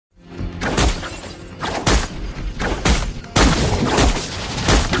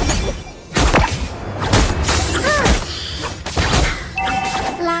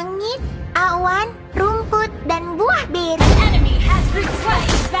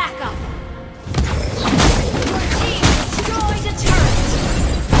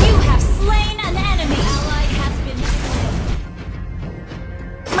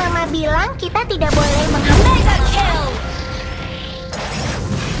kita tidak boleh menghambat. Kill!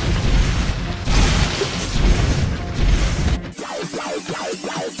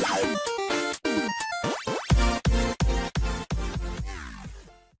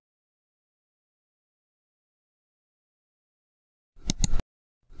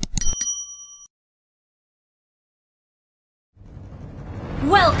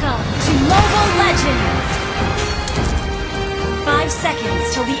 Welcome to Mobile Legends! 5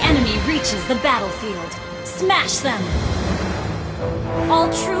 seconds till the enemy reaches the battlefield. Smash them! All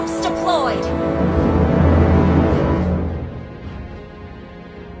troops deployed!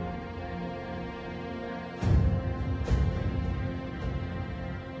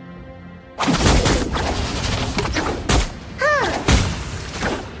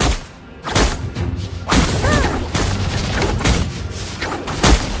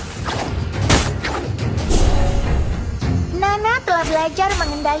 Belajar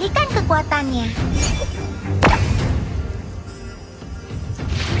mengendalikan kekuatannya.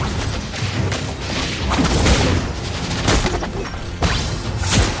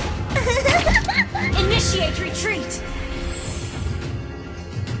 Initiate retreat!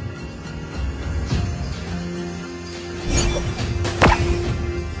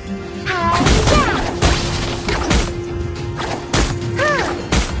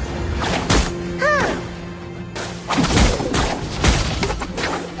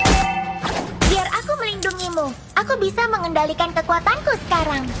 Aku bisa mengendalikan kekuatanku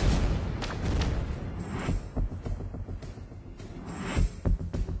sekarang.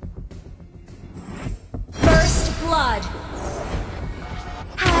 First blood.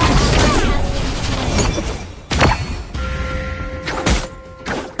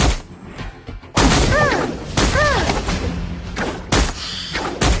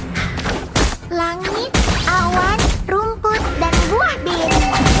 Langit, awan, rumput, dan buah beri.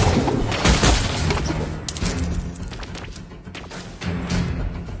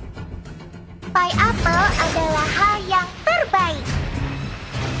 Pai apel adalah hal yang terbaik.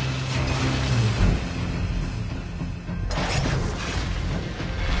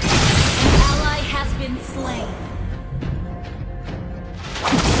 An ally has been slain.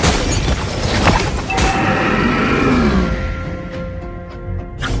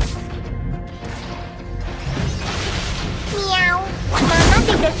 Miau, Mama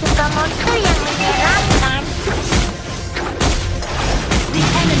tidak suka monster yang menyeramkan. The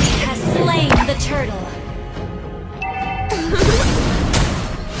enemy has slain the turtle.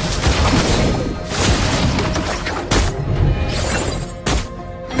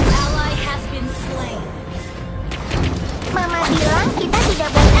 An ally has been slain. Mama bilang kita tidak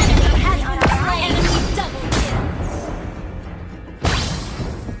boleh menyakiti orang lain. Enemy double kill.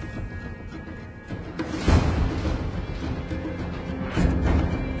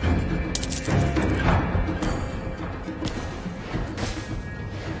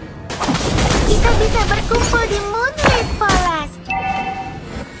 Kita bisa berkumpul di Moonlit Forest.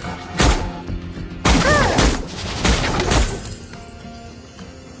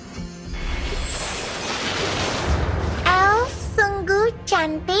 Elf sungguh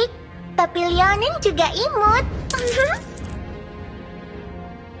cantik, tapi Leonin juga imut.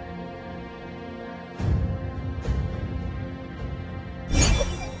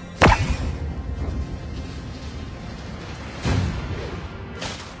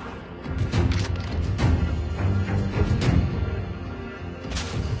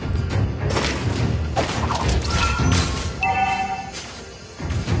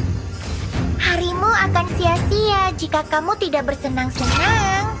 Harimu akan sia-sia jika kamu tidak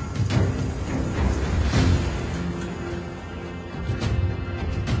bersenang-senang.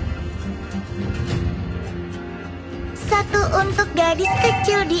 Satu untuk gadis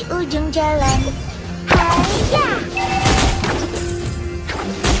kecil di ujung jalan. Haya!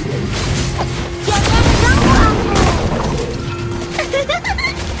 Jangan ganggu aku!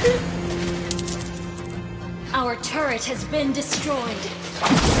 Our turret has been destroyed.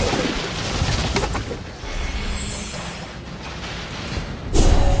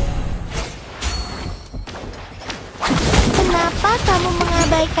 Kenapa kamu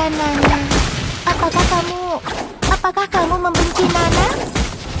mengabaikan Nana? Apakah kamu membenci Nana?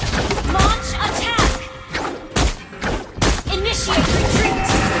 Launch attack! Initiate retreat!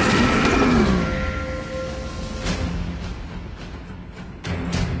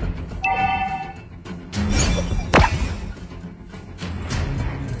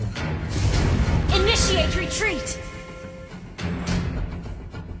 Initiate retreat!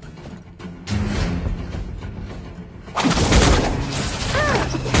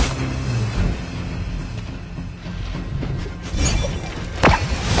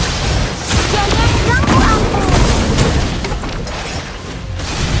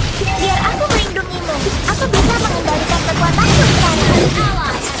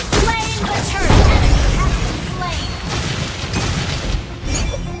 ally has slain the turret. Enemy has been slain.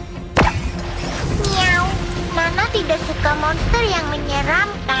 Miau, Nana tidak suka monster yang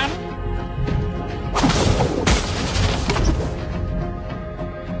menyeramkan.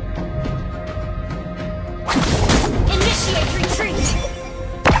 Initiate retreat.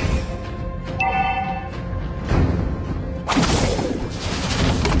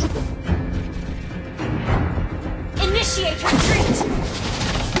 Initiate retreat.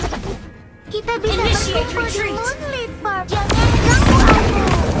 Kita bisa Initiate berkumpul di retreat. Moonlit Farm. Jangan ganggu aku.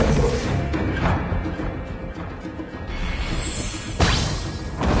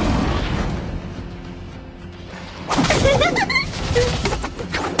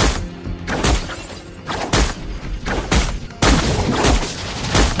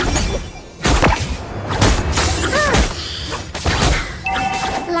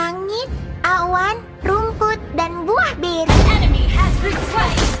 Langit, awan, rumput, dan buah beri. Enemy has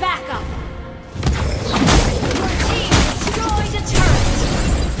requested backup. Your team destroyed a turret.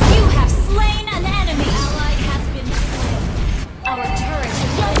 You have slain an enemy. Ally has been slain. Our turret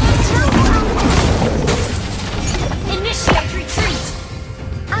has been destroyed. Initiate retreat.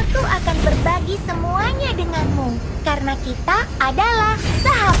 Aku akan berbagi semuanya denganmu, karena kita adalah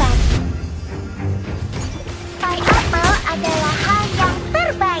sahabat. Pineapple adalah hal yang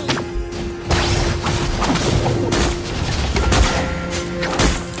terbaik.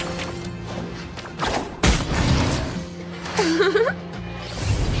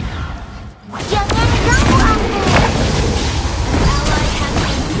 Jangan ganggu aku. Ally has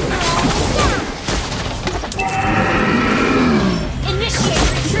been slain. Initiate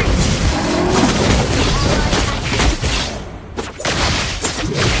retreat.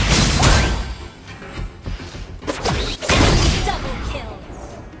 Double kill.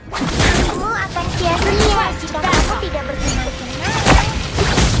 Kamu akan sia-sia jika kamu tidak bersenang-senang.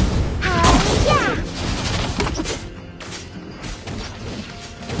 Haya.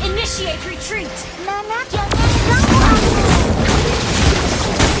 Initiate retreat. Nana, jangan ganggu aku.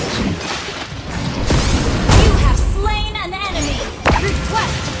 You have slain an enemy.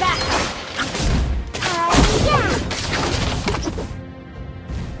 Request backup. Haya.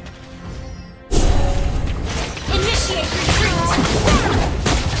 Initiate retreat.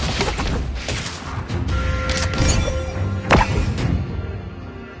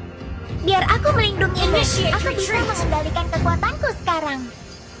 Biar aku melindungimu. Initiate Aku bisa retreat. mengendalikan kekuatanku sekarang.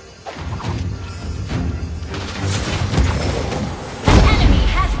 Enemy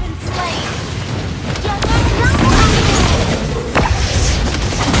has been slain. Jangan ganggu aku.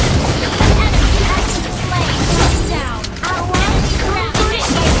 Enemy has been slain. Down. Awan, rumput,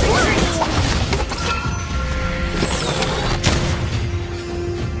 Initiate buah retreat.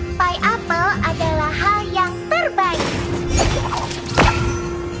 Pineapple adalah hal yang terbaik.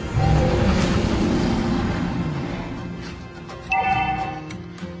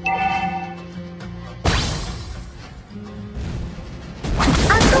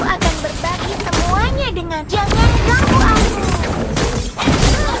 Aku akan berbagi semuanya dengan jangan ganggu aku.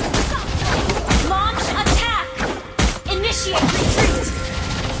 Launch attack. Initiate retreat.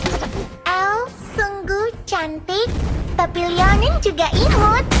 Elf sungguh cantik, tapi Leonin juga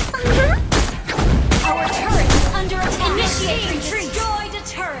imut. Our turret is under attack. Initiate retreat. Destroyed a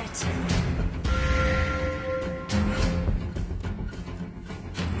turret.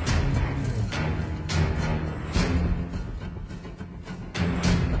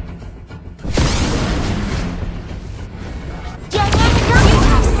 Jangan You ganggu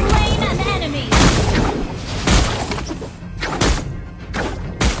have slain an enemy.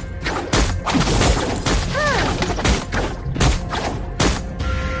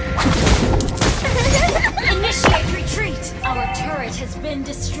 Initiate retreat. Our turret has been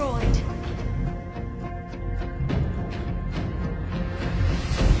destroyed.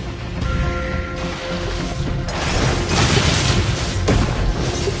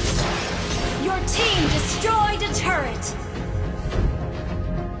 Your team destroyed a turret.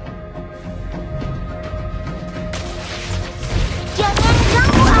 Jangan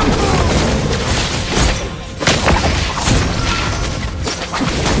ganggu aku.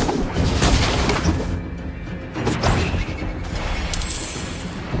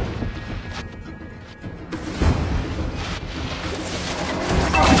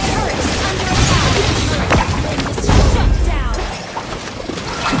 Our turret is under attack. Turret has been destroyed. Shut down.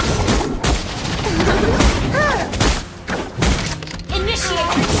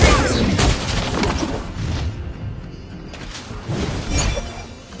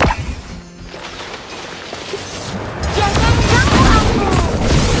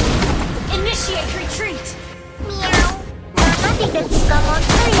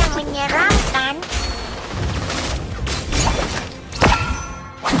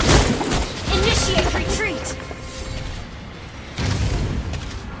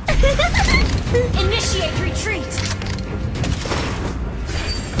 Initiate retreat.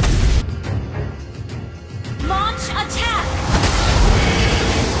 Launch attack.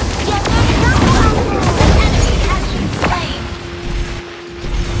 Jangan ganggu aku. An enemy has been slain.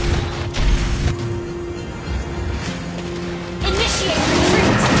 Initiate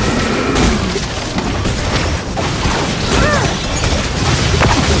retreat.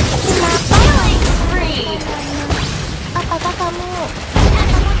 Killing spree. Apakah kamu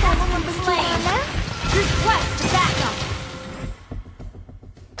membenci Slain. Nana? Request backup.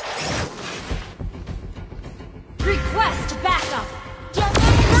 Request backup.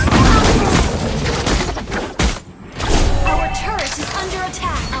 Jangan ganggu aku. Our turret is under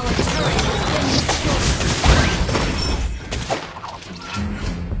attack. Our turret has been destroyed.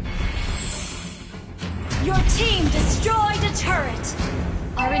 Your team destroyed a turret.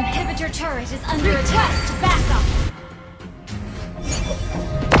 Our inhibitor turret is under attack. Backup.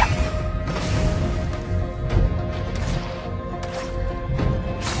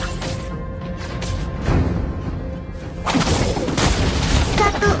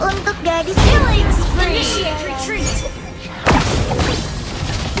 Satu untuk gadis Killing spree. Spree. Initiate retreat.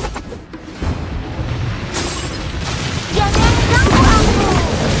 Jangan ganggu aku.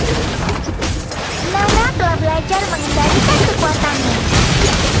 Nana telah belajar mengendalikan kekuatannya.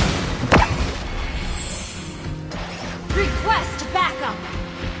 Request backup.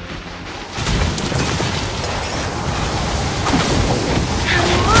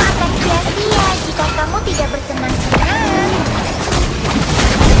 Harimu akan sia-sia jika kamu tidak bersenang-senang.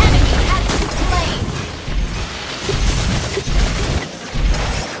 An enemy has been slain.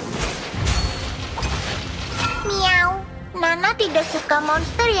 Miau. Nana tidak suka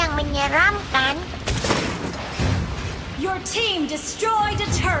monster yang menyeramkan. Your team destroyed a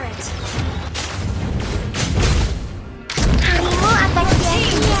turret. Harimu akan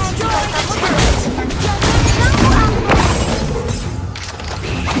sia-sia jika destroy the kamu tidak turret. bersenang. Jangan ganggu aku.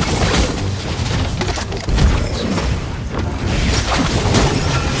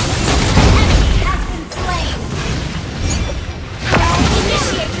 Enemy has been slain.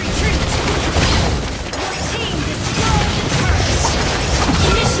 Initiate retreat. Your team destroyed the turret.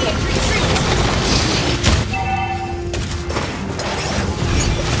 Initiate retreat.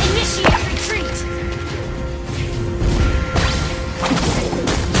 Initiate retreat.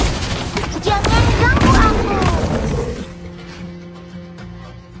 Jangan ganggu aku.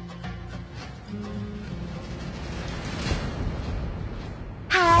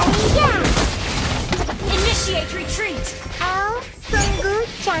 Haya. Initiate retreat. Oh, sungguh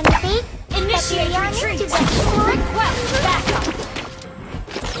cantik. Initiate Tapi Yoni retreat. juga imut. Request backup.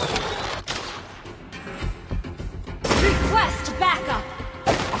 Request backup.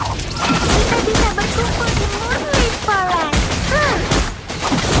 Kita bisa berkumpul di Moonlit Palace.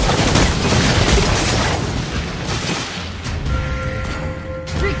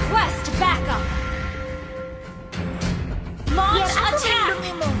 Request backup. Biar Launch aku attack.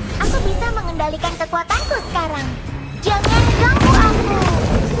 melindungimu. Aku bisa mengendalikan kekuatanku sekarang. Jangan ganggu aku.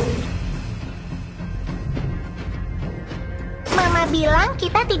 Mama bilang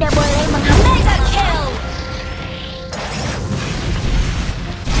kita tidak boleh menghambat. Mega kill.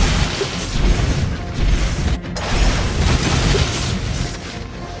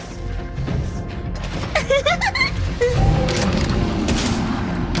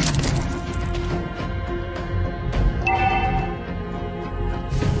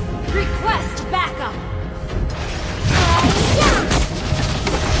 Request backup. Haya.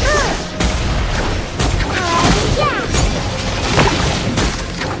 Haya.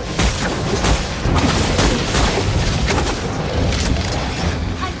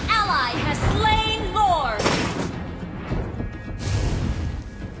 An ally has slain Lord.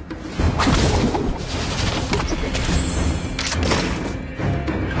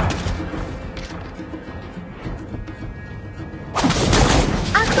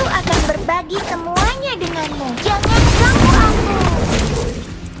 Aku akan berbagi semuanya denganmu. Jangan ganggu aku.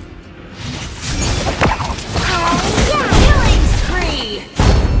 Haya. Killing spree.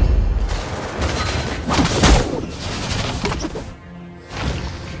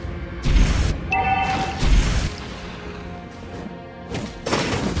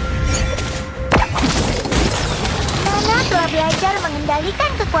 Nana telah belajar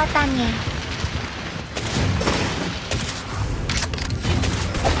mengendalikan kekuatannya.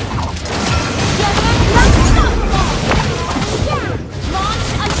 Jangan ganggu. Haya. Launch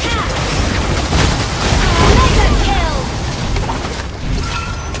attack. Mega kill.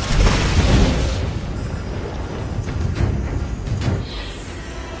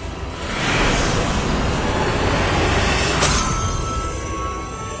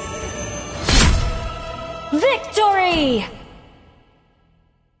 Victory!